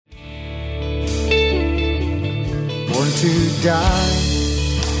born to die,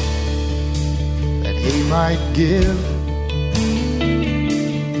 that he might give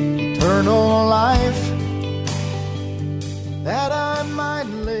eternal life, that I might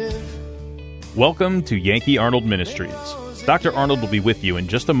live. Welcome to Yankee Arnold Ministries. Dr. Arnold will be with you in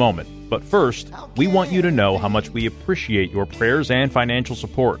just a moment, but first, we want you to know how much we appreciate your prayers and financial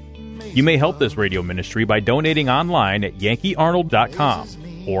support. You may help this radio ministry by donating online at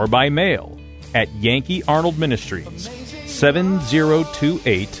yankeearnold.com or by mail at Yankee Arnold Ministries,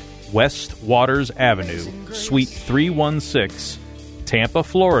 7028 West Waters Avenue, Suite 316, Tampa,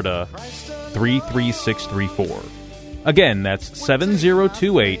 Florida, 33634. Again, that's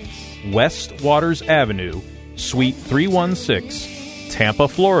 7028 West Waters Avenue, Suite 316, Tampa,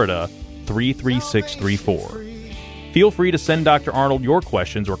 Florida, 33634. Feel free to send Dr. Arnold your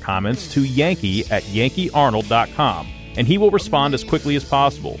questions or comments to Yankee at yankeearnold.com, and he will respond as quickly as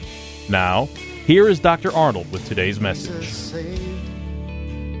possible. Now, here is Dr. Arnold with today's message.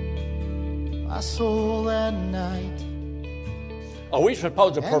 My soul that night. Are we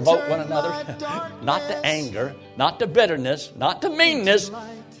supposed to provoke one another? Not to anger, not to bitterness, not to meanness,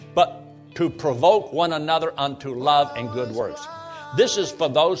 but to provoke one another unto love and good works. This is for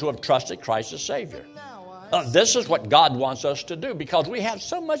those who have trusted Christ as Savior. This is what God wants us to do because we have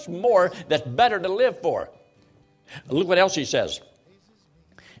so much more that's better to live for. Look what else he says.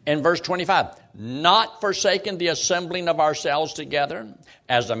 In verse 25, not forsaking the assembling of ourselves together,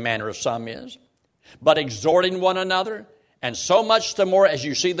 as the manner of some is, but exhorting one another, and so much the more as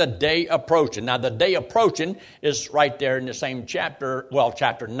you see the day approaching. Now, the day approaching is right there in the same chapter,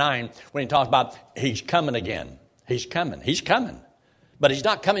 chapter 9, when he talks about he's coming again. He's coming. But he's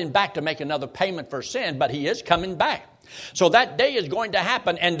not coming back to make another payment for sin, but he is coming back. So that day is going to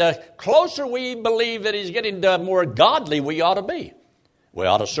happen, and the closer we believe that he's getting, the more godly we ought to be. We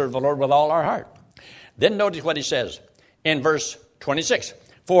ought to serve the Lord with all our heart. Then notice what he says in verse 26.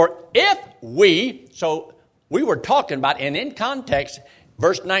 For if we, so we were talking about, and in context,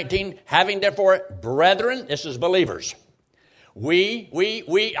 verse 19, having therefore brethren, this is believers. We,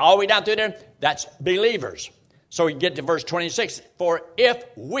 all the way down through there, that's believers. So we get to verse 26. For if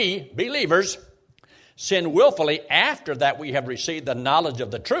we, believers, sin willfully after that we have received the knowledge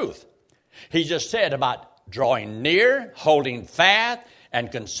of the truth. He just said about drawing near, holding fast, and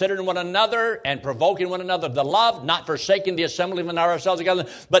considering one another and provoking one another to love, not forsaking the assembling of ourselves together.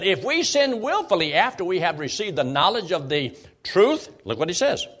 But if we sin willfully after we have received the knowledge of the truth, look what he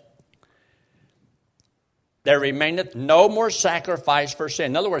says. There remaineth no more sacrifice for sin.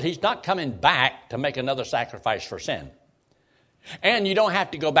 In other words, he's not coming back to make another sacrifice for sin. And you don't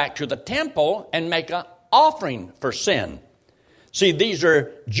have to go back to the temple and make an offering for sin. See, these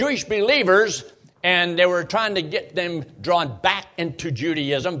are Jewish believers, and they were trying to get them drawn back into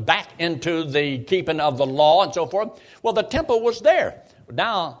Judaism, back into the keeping of the law and so forth. Well, the temple was there.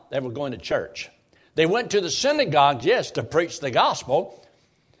 Now they were going to church. They went to the synagogues, yes, to preach the gospel,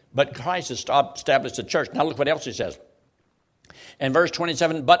 but Christ has established the church. Now look what else he says. In verse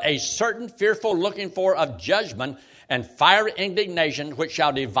 27, but a certain fearful looking for of judgment and fiery indignation which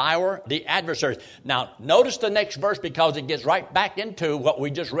shall devour the adversaries. Now notice the next verse because it gets right back into what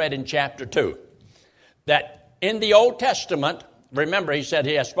we just read in chapter 2. That in the Old Testament, remember he said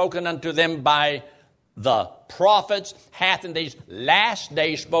he has spoken unto them by the prophets, hath in these last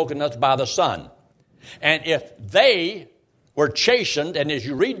days spoken us by the Son. And if they were chastened, and as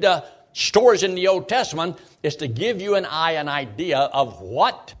you read the stories in the Old Testament, it's to give you an idea of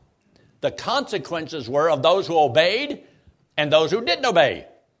what the consequences were of those who obeyed and those who didn't obey.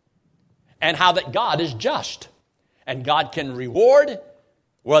 And how that God is just. And God can reward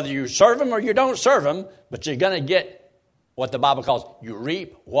whether you serve him or you don't serve him, but you're going to get what the Bible calls, you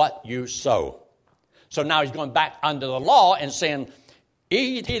reap what you sow. So now he's going back under the law and saying,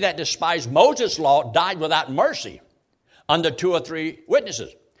 he that despised Moses' law died without mercy under 2 or 3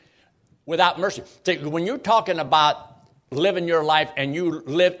 witnesses. Without mercy. See, when you're talking about living your life and you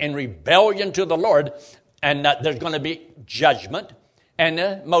live in rebellion to the Lord, and there's going to be judgment,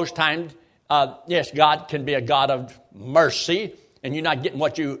 and most times, yes, God can be a God of mercy, and you're not getting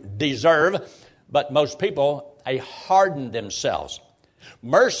what you deserve, but most people, they harden themselves.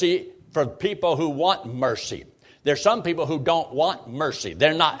 Mercy for people who want mercy. There's some people who don't want mercy.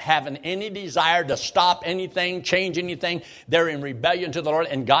 They're not having any desire to stop anything, change anything. They're in rebellion to the Lord,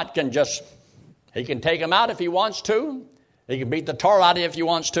 and God can he can take them out if he wants to. He can beat the tar out of you if he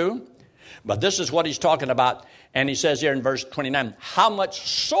wants to. But this is what he's talking about. And he says here in verse 29, how much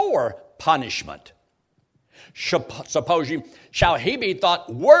sore punishment suppose you, shall he be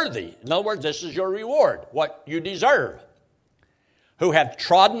thought worthy? In other words, this is your reward, what you deserve. who have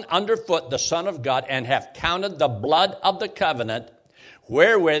trodden underfoot the Son of God and have counted the blood of the covenant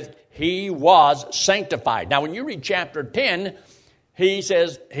wherewith he was sanctified. Now, when you read chapter 10, he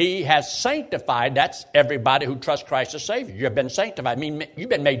says he has sanctified. That's everybody who trusts Christ as Savior. You have been sanctified. I mean, you've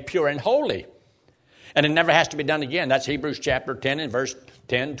been made pure and holy. And it never has to be done again. That's Hebrews chapter 10 and verse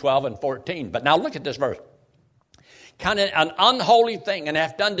 10, 12, and 14. But now look at this verse. Counted an unholy thing and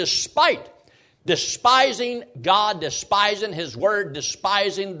have done despising God, despising His word,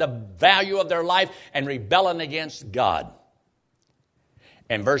 despising the value of their life, and rebelling against God.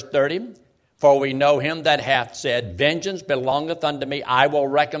 And verse 30, for we know Him that hath said, vengeance belongeth unto me, I will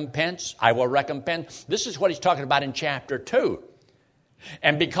recompense, I will recompense. This is what he's talking about in chapter 2.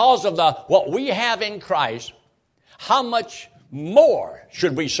 And because of what we have in Christ, how much more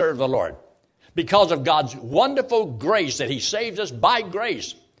should we serve the Lord? Because of God's wonderful grace that He saves us by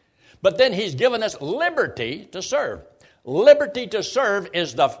grace. But then He's given us liberty to serve. Liberty to serve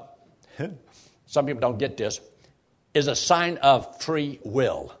is some people don't get this, is a sign of free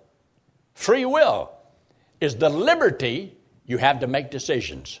will. Free will is the liberty you have to make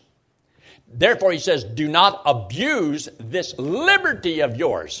decisions. Therefore, he says, do not abuse this liberty of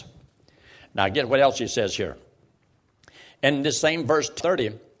yours. Now, get what else he says here. In this same verse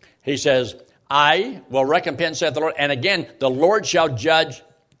 30, he says, I will recompense, saith the Lord. And again, the Lord shall judge.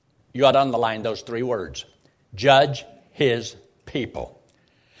 You ought to underline those three words. Judge His people.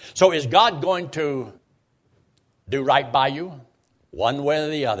 So is God going to do right by you? One way or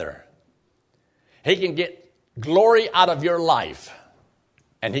the other. He can get glory out of your life.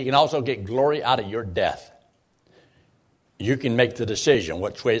 And He can also get glory out of your death. You can make the decision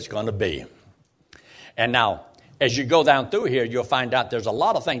which way it's going to be. And now, as you go down through here, you'll find out there's a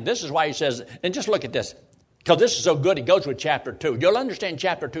lot of things. This is why he says, and just look at this, because this is so good, it goes with chapter 2. You'll understand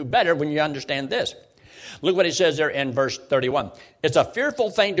chapter 2 better when you understand this. Look what he says there in verse 31. It's a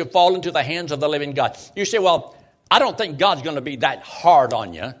fearful thing to fall into the hands of the living God. You say, well, I don't think God's going to be that hard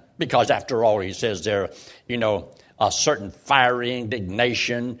on you, because after all, he says there, a certain fiery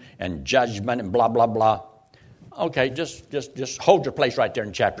indignation and judgment and blah, blah, blah. Okay, just hold your place right there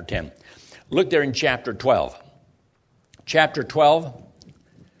in chapter 10. Look there in chapter 12. Chapter 12,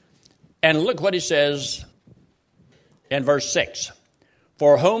 and look what he says in verse 6.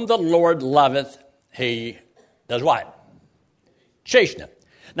 For whom the Lord loveth, He does what? Chasteneth.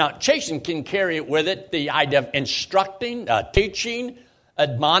 Now, chasten can carry with it the idea of instructing, teaching,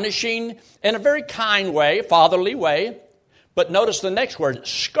 admonishing in a very kind way, fatherly way. But notice the next word,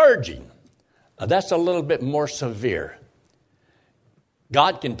 scourging. That's a little bit more severe.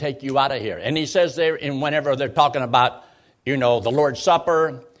 God can take you out of here. And he says there, whenever they're talking about, the Lord's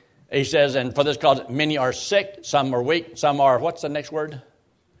Supper, he says, and for this cause many are sick, some are weak, some are, what's the next word?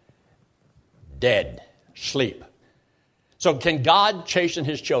 Dead, sleep. So can God chasten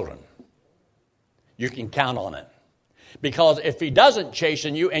His children? You can count on it. Because if He doesn't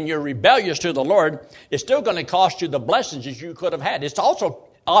chasten you and you're rebellious to the Lord, it's still going to cost you the blessings that you could have had. It's also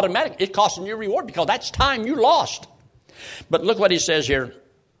automatic. It's costing you reward because that's time you lost. But look what he says here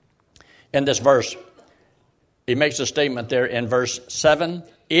in this verse. He makes a statement there in verse 7.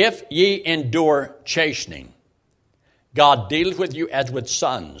 If ye endure chastening, God dealeth with you as with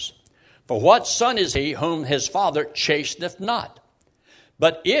sons. For what son is he whom his father chasteneth not?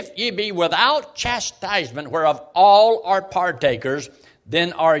 But if ye be without chastisement, whereof all are partakers,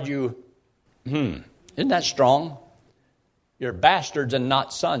 then are you, isn't that strong? You're bastards and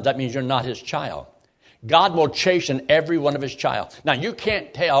not sons. That means you're not His child. God will chasten every one of His child. Now, you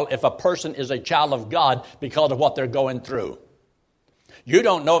can't tell if a person is a child of God because of what they're going through. You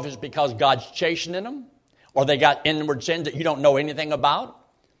don't know if it's because God's chastening them or they got inward sins that you don't know anything about.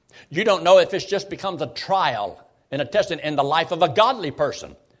 You don't know if it just becomes a trial and a testing in the life of a godly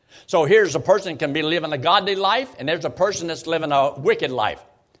person. So here's a person can be living a godly life, and there's a person that's living a wicked life.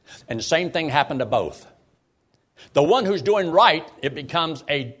 And the same thing happened to both. The one who's doing right, it becomes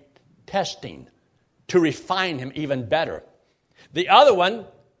a testing to refine him even better. The other one,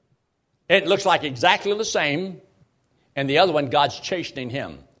 it looks like exactly the same, and the other one, God's chastening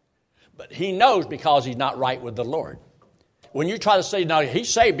him. But he knows because he's not right with the Lord. When you try to say, no, he's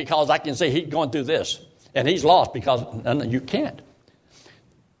saved because I can see he's going through this, and he's lost because you can't.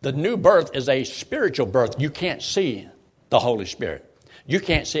 The new birth is a spiritual birth. You can't see the Holy Spirit. You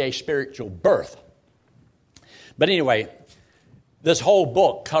can't see a spiritual birth. But anyway, this whole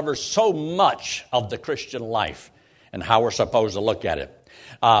book covers so much of the Christian life and how we're supposed to look at it.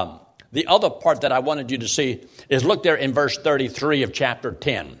 The other part that I wanted you to see is look there in verse 33 of chapter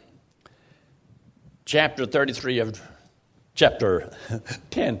 10. Chapter 33 of chapter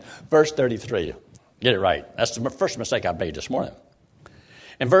 10, verse 33. Get it right. That's the first mistake I made this morning.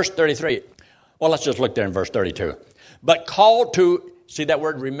 In verse 33, well, let's just look there in verse 32. But call to, see that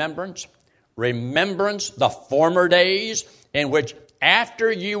word remembrance? Remembrance the former days in which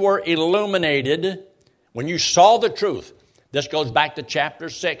after you were illuminated, when you saw the truth. This goes back to chapter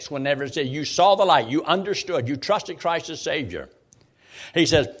 6, whenever it says you saw the light, you understood, you trusted Christ as Savior. He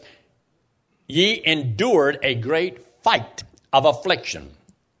says, ye endured a great fight of affliction.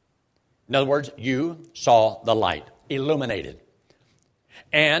 In other words, you saw the light, illuminated.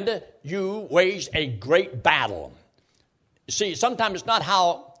 And you waged a great battle. See, sometimes it's not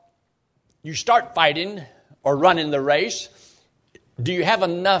how you start fighting or running the race. Do you have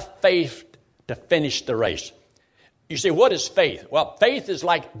enough faith to finish the race? You say, what is faith? Well, faith is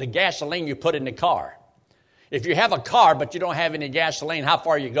like the gasoline you put in the car. If you have a car but you don't have any gasoline, how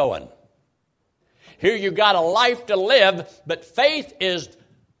far are you going? Here you got a life to live, but faith is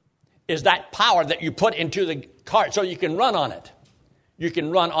that power that you put into the car so you can run on it. You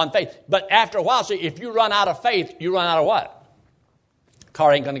can run on faith. But after a while, see, if you run out of faith, you run out of what?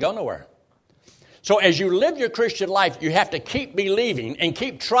 Car ain't going to go nowhere. So as you live your Christian life, you have to keep believing and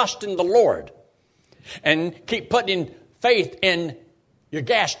keep trusting the Lord. And keep putting faith in your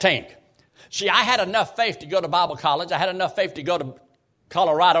gas tank. See, I had enough faith to go to Bible college. I had enough faith to go to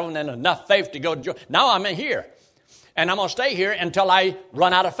Colorado and then enough faith to go to Georgia. Now I'm in here. And I'm going to stay here until I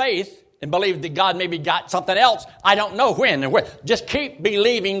run out of faith and believe that God maybe got something else. I don't know when and where. Just keep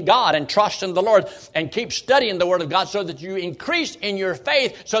believing God and trusting the Lord and keep studying the Word of God so that you increase in your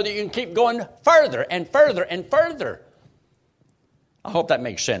faith so that you can keep going further and further and further. I hope that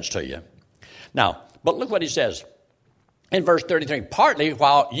makes sense to you. Now, but look what he says in verse 33. Partly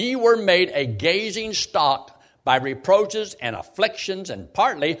while ye were made a gazing stock by reproaches and afflictions, and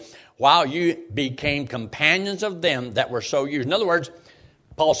partly while you became companions of them that were so used. In other words,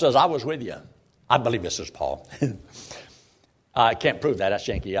 Paul says, I was with you. I believe this is Paul. I can't prove that. That's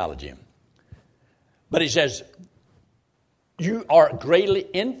Yankeeology. But he says, you are greatly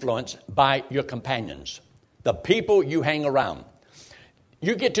influenced by your companions, the people you hang around.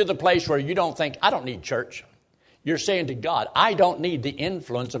 You get to the place where you don't think, I don't need church. You're saying to God, I don't need the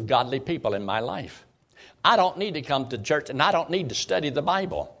influence of godly people in my life. I don't need to come to church, and I don't need to study the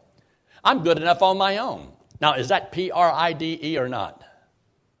Bible. I'm good enough on my own. Now, is that Pride or not?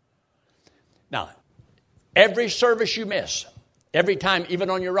 Now, every service you miss, every time, even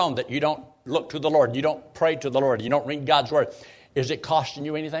on your own, that you don't look to the Lord, you don't pray to the Lord, you don't read God's Word, is it costing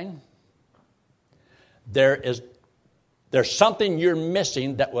you anything? There's something you're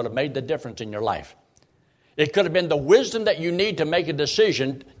missing that would have made the difference in your life. It could have been the wisdom that you need to make a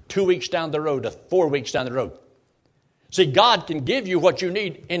decision 2 weeks down the road, or 4 weeks down the road. See, God can give you what you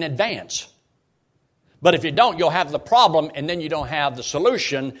need in advance. But if you don't, you'll have the problem, and then you don't have the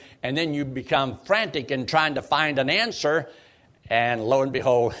solution, and then you become frantic in trying to find an answer, and lo and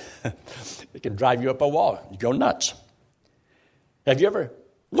behold, it can drive you up a wall. You go nuts. Have you ever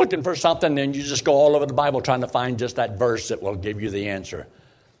looking for something, and you just go all over the Bible trying to find just that verse that will give you the answer?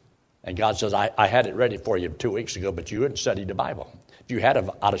 And God says, I had it ready for you 2 weeks ago, but you hadn't studied the Bible. If you had,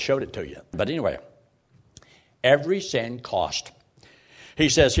 I'd have showed it to you. But anyway, every sin cost. He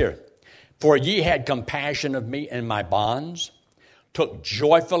says here, for ye had compassion of me in my bonds, took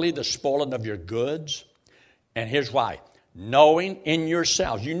joyfully the spoiling of your goods. And here's why. Knowing in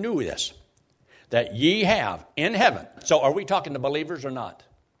yourselves, you knew this, that ye have in heaven. So are we talking to believers or not?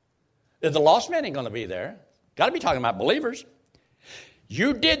 The lost man ain't going to be there. Got to be talking about believers.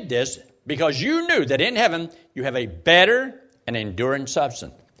 You did this because you knew that in heaven you have a better and enduring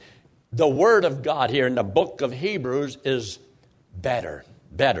substance. The word of God here in the book of Hebrews is better.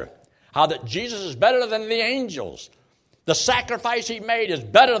 How that Jesus is better than the angels. The sacrifice he made is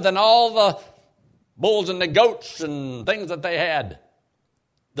better than all the bulls and the goats and things that they had.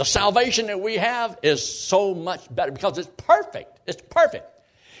 The salvation that we have is so much better because it's perfect. It's perfect.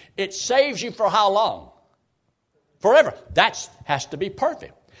 It saves you for how long? Forever. That has to be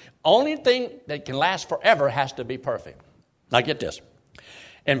perfect. Only thing that can last forever has to be perfect. Now get this.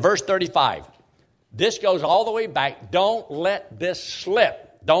 In verse 35, this goes all the way back. Don't let this slip.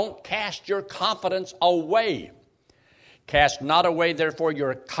 Don't cast your confidence away. Cast not away, therefore,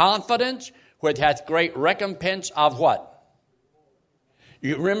 your confidence, which hath great recompense of what?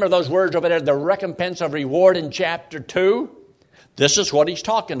 You remember those words over there, the recompense of reward in chapter 2? This is what he's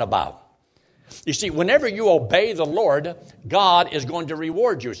talking about. You see, whenever you obey the Lord, God is going to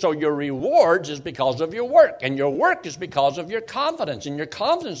reward you. So your rewards is because of your work, and your work is because of your confidence, and your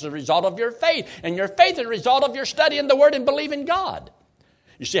confidence is a result of your faith, and your faith is a result of your studying the Word and believing God.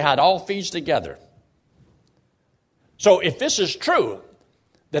 You see how it all feeds together. So if this is true,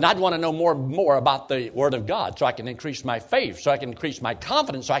 then I'd want to know more about the Word of God so I can increase my faith, so I can increase my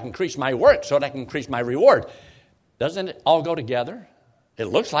confidence, so I can increase my work, so that I can increase my reward. Doesn't it all go together? It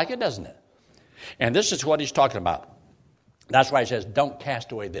looks like it, doesn't it? And this is what he's talking about. That's why he says, don't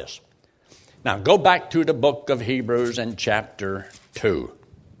cast away this. Now, go back to the book of Hebrews and chapter 2.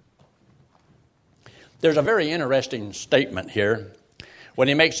 There's a very interesting statement here when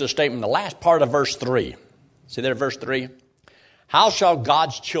he makes the statement, the last part of verse 3. See there, verse 3? How shall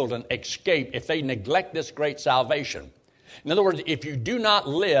God's children escape if they neglect this great salvation? In other words, if you do not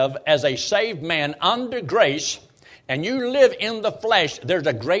live as a saved man under grace and you live in the flesh, there's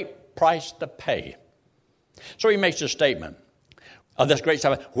a great price to pay. So he makes a statement of this great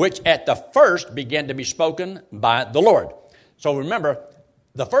salvation, which at the first began to be spoken by the Lord. So remember,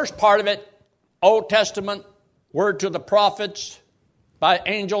 the first part of it, Old Testament, word to the prophets, by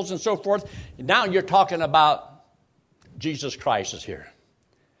angels and so forth. Now you're talking about Jesus Christ is here.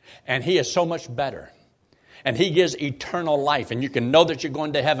 And he is so much better. And he gives eternal life. And you can know that you're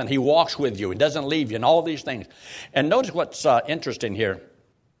going to heaven. He walks with you. He doesn't leave you and all these things. And notice what's interesting here.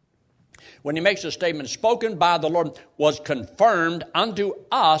 When he makes a statement, spoken by the Lord was confirmed unto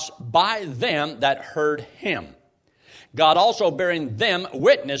us by them that heard him. God also bearing them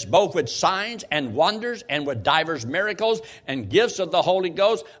witness both with signs and wonders and with divers miracles and gifts of the Holy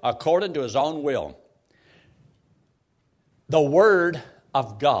Ghost according to his own will. The Word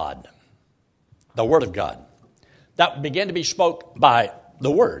of God, that began to be spoke by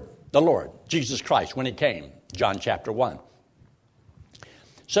the Word, the Lord, Jesus Christ, when he came, John chapter 1.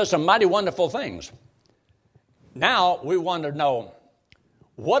 Says some mighty wonderful things. Now we want to know,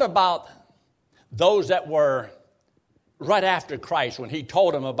 what about those that were right after Christ when he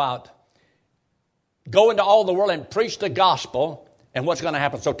told them about go into all the world and preach the gospel and what's going to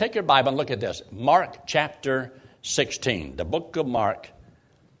happen? So take your Bible and look at this. Mark chapter 16, the book of Mark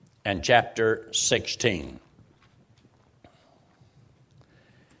and chapter 16.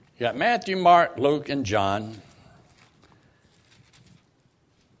 You got Matthew, Mark, Luke, and John.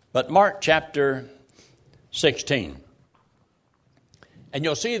 But Mark chapter 16. And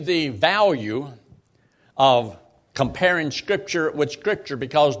you'll see the value of comparing Scripture with Scripture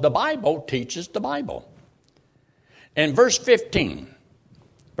because the Bible teaches the Bible. In verse 15,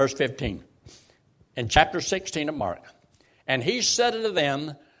 in chapter 16 of Mark, and he said unto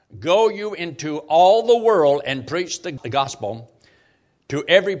them, go you into all the world and preach the gospel to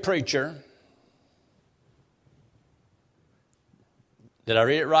every preacher. Did I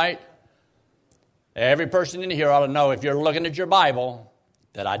read it right? Every person in here ought to know, if you're looking at your Bible,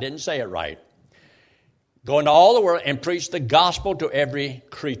 that I didn't say it right. Go into all the world and preach the gospel to every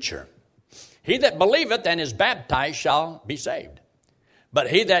creature. He that believeth and is baptized shall be saved. But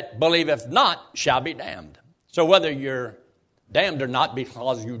he that believeth not shall be damned. So whether you're damned or not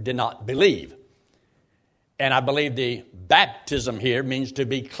because you did not believe. And I believe the baptism here means to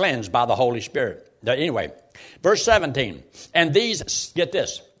be cleansed by the Holy Spirit. Anyway, verse 17. And these, get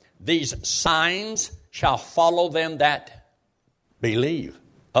this, these signs shall follow them that believe.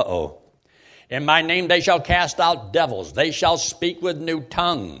 In my name they shall cast out devils. They shall speak with new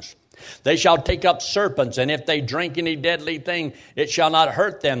tongues. They shall take up serpents, and if they drink any deadly thing, it shall not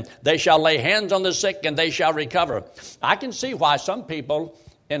hurt them. They shall lay hands on the sick, and they shall recover. I can see why some people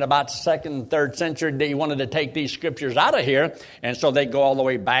in about 2nd, 3rd century, they wanted to take these scriptures out of here, and so they go all the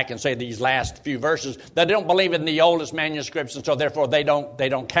way back and say these last few verses that they don't believe in the oldest manuscripts, and so therefore they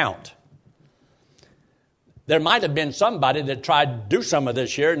don't count. There might have been somebody that tried to do some of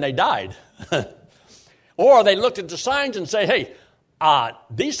this here, and they died. Or they looked at the signs and say, hey,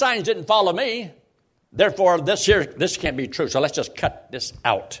 these signs didn't follow me, therefore this can't be true, so let's just cut this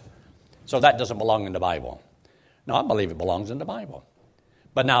out. So that doesn't belong in the Bible. No, I believe it belongs in the Bible.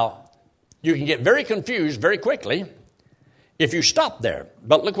 But now, you can get very confused very quickly if you stop there.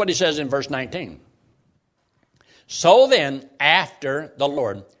 But look what he says in verse 19. So then, after the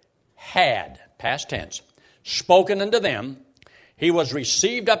Lord had, past tense, spoken unto them, he was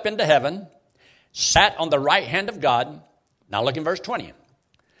received up into heaven, sat on the right hand of God. Now look in verse 20.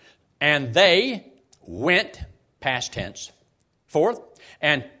 And they went, past tense, forth,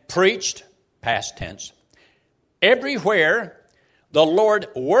 and preached, past tense, everywhere, the Lord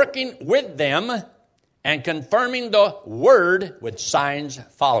working with them and confirming the word with signs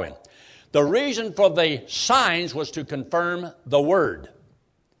following. The reason for the signs was to confirm the word.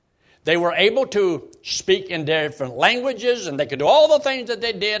 They were able to speak in different languages, and they could do all the things that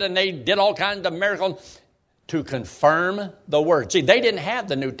they did, and they did all kinds of miracles to confirm the word. See, they didn't have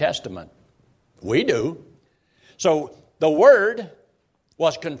the New Testament. We do. So the word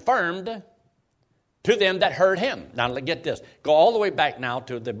was confirmed to them that heard him. Now, get this. Go all the way back now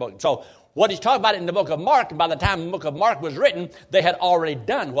to the book. So, what he's talking about in the book of Mark, by the time the book of Mark was written, they had already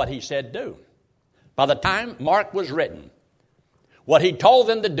done what he said do. By the time Mark was written, what he told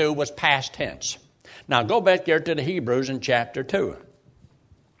them to do was past tense. Now, go back there to the Hebrews in chapter 2.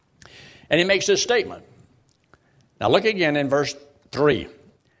 And he makes this statement. Now, look again in verse 3.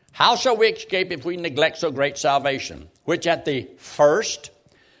 How shall we escape if we neglect so great salvation, which at the first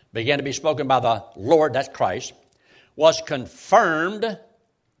began to be spoken by the Lord, that's Christ, was confirmed.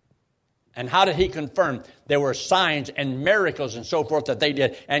 And how did he confirm? There were signs and miracles and so forth that they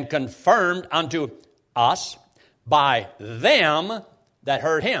did, and confirmed unto us by them that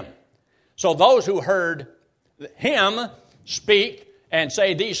heard him. So those who heard him speak and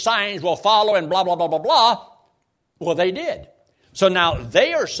say these signs will follow and blah, blah, blah, blah, blah, well, they did. So now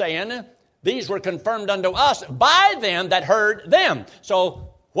they are saying these were confirmed unto us by them that heard them.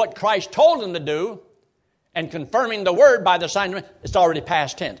 So what Christ told them to do and confirming the word by the sign, it's already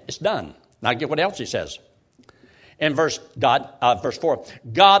past tense. It's done. Now get what else he says. In verse 4,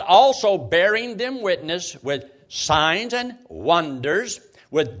 God also bearing them witness with signs and wonders,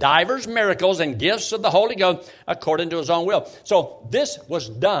 with divers miracles and gifts of the Holy Ghost according to his own will. So this was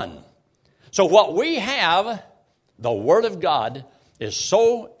done. So what we have, the Word of God, is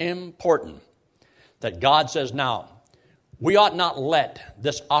so important that God says, now, we ought not let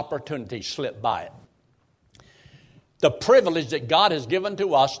this opportunity slip by. The privilege that God has given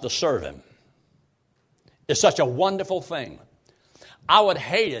to us to serve him is such a wonderful thing. I would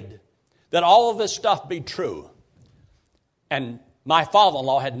hate it that all of this stuff be true and my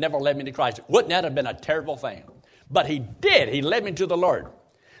father-in-law had never led me to Christ. Wouldn't that have been a terrible thing? But he did. He led me to the Lord.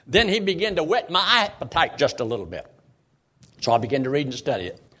 Then he began to whet my appetite just a little bit. So I began to read and study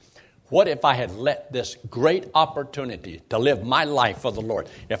it. What if I had let this great opportunity to live my life for the Lord,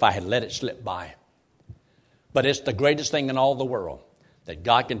 if I had let it slip by? But it's the greatest thing in all the world, that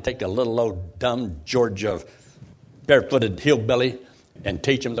God can take a little old dumb Georgia barefooted hillbilly and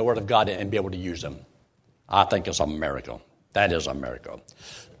teach him the Word of God and be able to use them. I think it's a miracle. That is a miracle.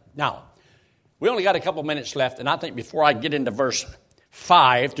 Now, we only got a couple minutes left, and I think before I get into verse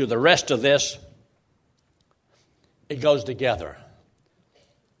 5 through the rest of this, it goes together.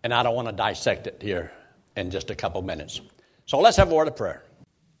 And I don't want to dissect it here in just a couple minutes. So let's have a word of prayer.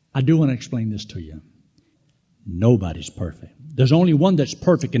 I do want to explain this to you. Nobody's perfect. There's only one that's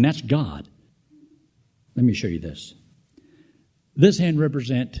perfect, and that's God. Let me show you this. This hand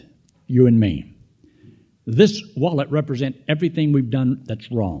represents you and me. This wallet represents everything we've done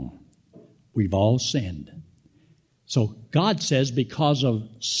that's wrong. We've all sinned. So God says because of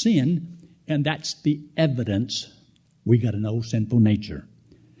sin, and that's the evidence, we got an old sinful nature.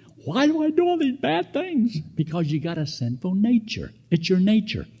 Why do I do all these bad things? Because you got a sinful nature. It's your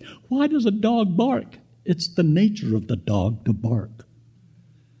nature. Why does a dog bark? It's the nature of the dog to bark.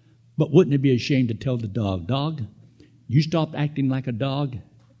 But wouldn't it be a shame to tell the dog, dog, you stop acting like a dog,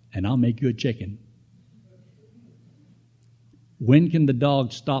 and I'll make you a chicken. When can the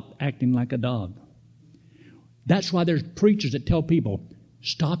dog stop acting like a dog? That's why there's preachers that tell people,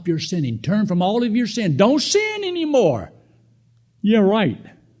 stop your sinning. Turn from all of your sin. Don't sin anymore. Yeah, right.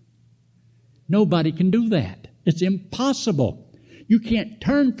 Nobody can do that. It's impossible. You can't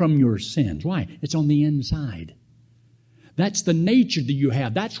turn from your sins. Why? It's on the inside. That's the nature that you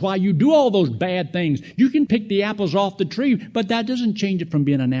have. That's why you do all those bad things. You can pick the apples off the tree, but that doesn't change it from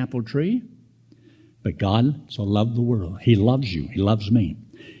being an apple tree. But God so loved the world. He loves you. He loves me.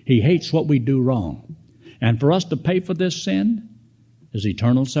 He hates what we do wrong. And for us to pay for this sin is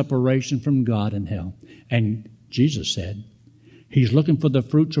eternal separation from God and hell. And Jesus said, He's looking for the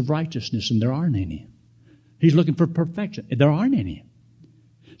fruits of righteousness, and there aren't any. He's looking for perfection. There aren't any.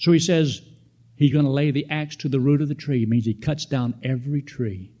 So He says He's going to lay the axe to the root of the tree. It means He cuts down every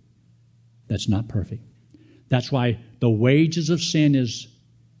tree that's not perfect. That's why the wages of sin is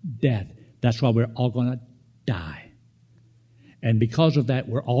death. That's why we're all going to die. And because of that,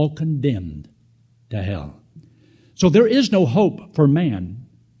 we're all condemned to hell. So there is no hope for man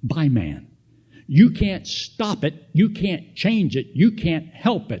by man. You can't stop it. You can't change it. You can't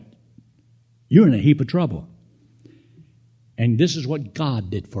help it. You're in a heap of trouble. And this is what God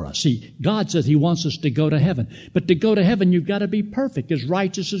did for us. See, God says He wants us to go to heaven. But to go to heaven, you've got to be perfect, as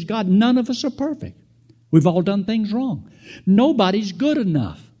righteous as God. None of us are perfect. We've all done things wrong. Nobody's good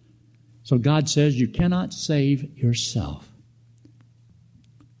enough. So God says you cannot save yourself.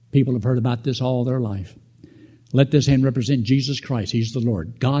 People have heard about this all their life. Let this hand represent Jesus Christ. He's the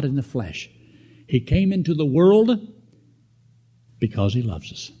Lord, God in the flesh. He came into the world because He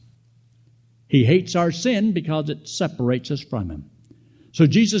loves us. He hates our sin because it separates us from Him. So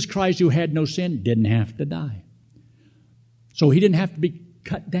Jesus Christ, who had no sin, didn't have to die. So he didn't have to be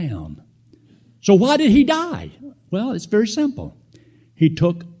cut down. So why did he die? Well, it's very simple. He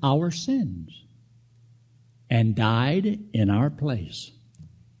took our sins and died in our place.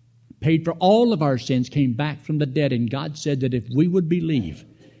 Paid for all of our sins, came back from the dead, and God said that if we would believe,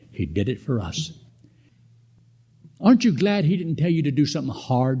 he did it for us. Aren't you glad he didn't tell you to do something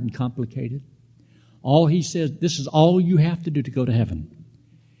hard and complicated? All he says, this is all you have to do to go to heaven,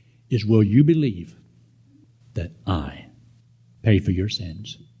 is will you believe that I paid for your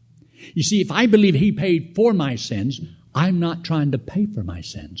sins? You see, if I believe he paid for my sins, I'm not trying to pay for my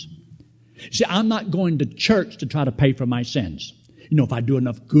sins. See, I'm not going to church to try to pay for my sins. You know, if I do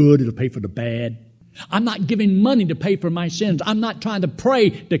enough good, it'll pay for the bad. I'm not giving money to pay for my sins. I'm not trying to pray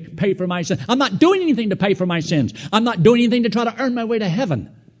to pay for my sins. I'm not doing anything to pay for my sins. I'm not doing anything to try to earn my way to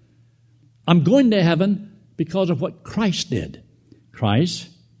heaven. I'm going to heaven because of what Christ did. Christ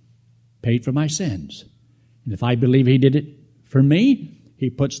paid for my sins. And if I believe he did it for me, he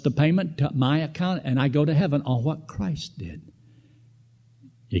puts the payment to my account and I go to heaven on what Christ did.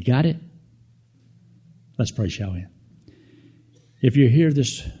 You got it? Let's pray, shall we? If you're here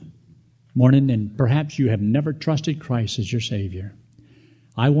this morning and perhaps you have never trusted Christ as your Savior,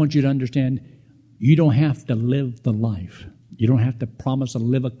 I want you to understand you don't have to live the life. You don't have to promise to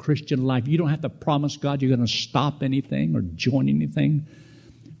live a Christian life. You don't have to promise God you're going to stop anything or join anything.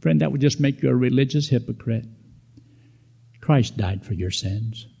 Friend, that would just make you a religious hypocrite. Christ died for your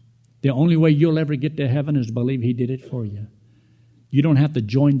sins. The only way you'll ever get to heaven is to believe he did it for you. You don't have to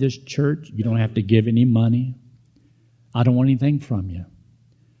join this church. You don't have to give any money. I don't want anything from you.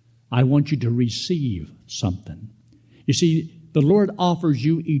 I want you to receive something. You see, the Lord offers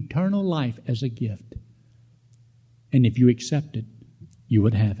you eternal life as a gift. And if you accept it, you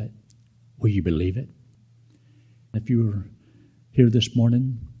would have it. Will you believe it? If you were here this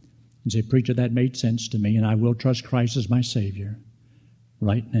morning and say, preacher, that made sense to me, and I will trust Christ as my Savior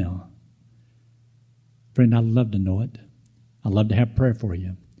right now. Friend, I'd love to know it. I'd love to have prayer for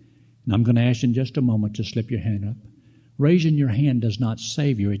you. And I'm going to ask you in just a moment to slip your hand up. Raising your hand does not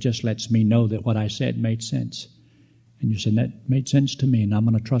save you. It just lets me know that what I said made sense. And you said, that made sense to me, and I'm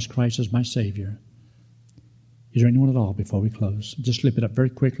going to trust Christ as my Savior. Is there anyone at all before we close? Just slip it up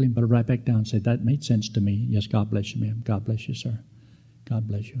very quickly and put it right back down and say, that made sense to me. Yes, God bless you, ma'am. God bless you, sir. God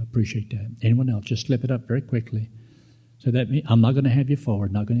bless you. I appreciate that. Anyone else? Just slip it up very quickly. So that I'm not going to have you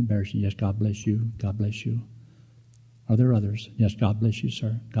forward, not going to embarrass you. Yes, God bless you. God bless you. Are there others? Yes, God bless you,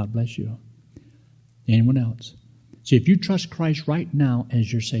 sir. God bless you. Anyone else? See, if you trust Christ right now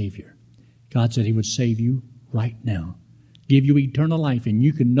as your Savior, God said he would save you right now, give you eternal life, and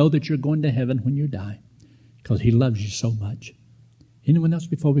you can know that you're going to heaven when you die because he loves you so much. Anyone else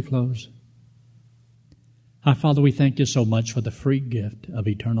before we close? Our Father, we thank you so much for the free gift of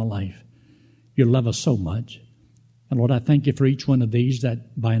eternal life. You love us so much. And Lord, I thank you for each one of these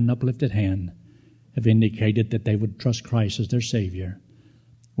that by an uplifted hand have indicated that they would trust Christ as their Savior.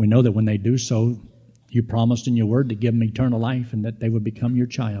 We know that when they do so, you promised in your word to give them eternal life and that they would become your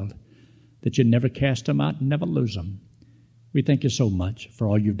child, that you'd never cast them out and never lose them. We thank you so much for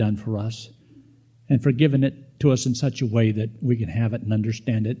all you've done for us and for giving it to us in such a way that we can have it and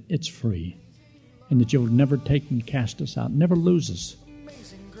understand it. It's free. And that you'll never take and cast us out, never lose us.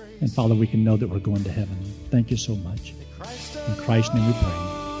 And Father, we can know that we're going to heaven. Thank you so much. In Christ's name we pray.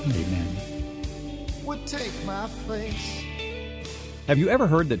 Amen. Would take my place. Have you ever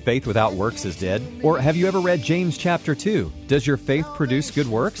heard that faith without works is dead? Or have you ever read James chapter 2? Does your faith produce good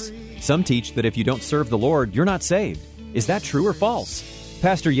works? Some teach that if you don't serve the Lord, you're not saved. Is that true or false?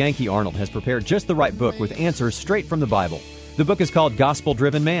 Pastor Yankee Arnold has prepared just the right book with answers straight from the Bible. The book is called Gospel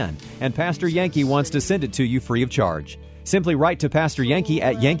Driven Man, and Pastor Yankee wants to send it to you free of charge. Simply write to Pastor Yankee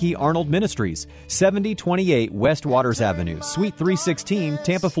at Yankee Arnold Ministries, 7028 West Waters Avenue, Suite 316,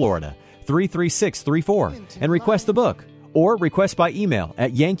 Tampa, Florida, 33634, and request the book. Or request by email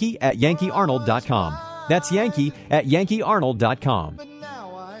at yankee@yankeearnold.com. That's yankee@yankeearnold.com.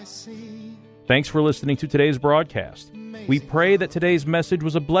 Thanks for listening to today's broadcast. We pray that today's message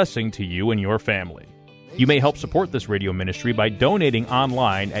was a blessing to you and your family. You may help support this radio ministry by donating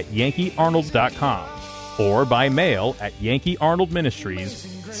online at yankeearnold.com or by mail at Yankee Arnold Ministries,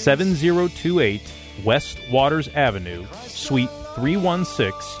 7028 West Waters Avenue, Suite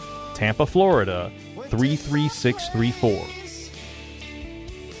 316, Tampa, Florida, 33634.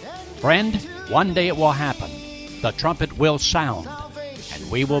 Friend, one day it will happen. The trumpet will sound,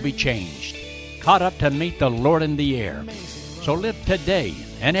 and we will be changed, caught up to meet the Lord in the air. So live today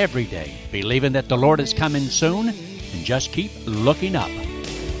and every day, believing that the Lord is coming soon, and just keep looking up.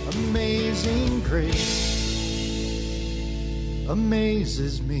 Amazing grace,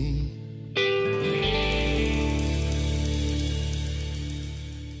 amazes me.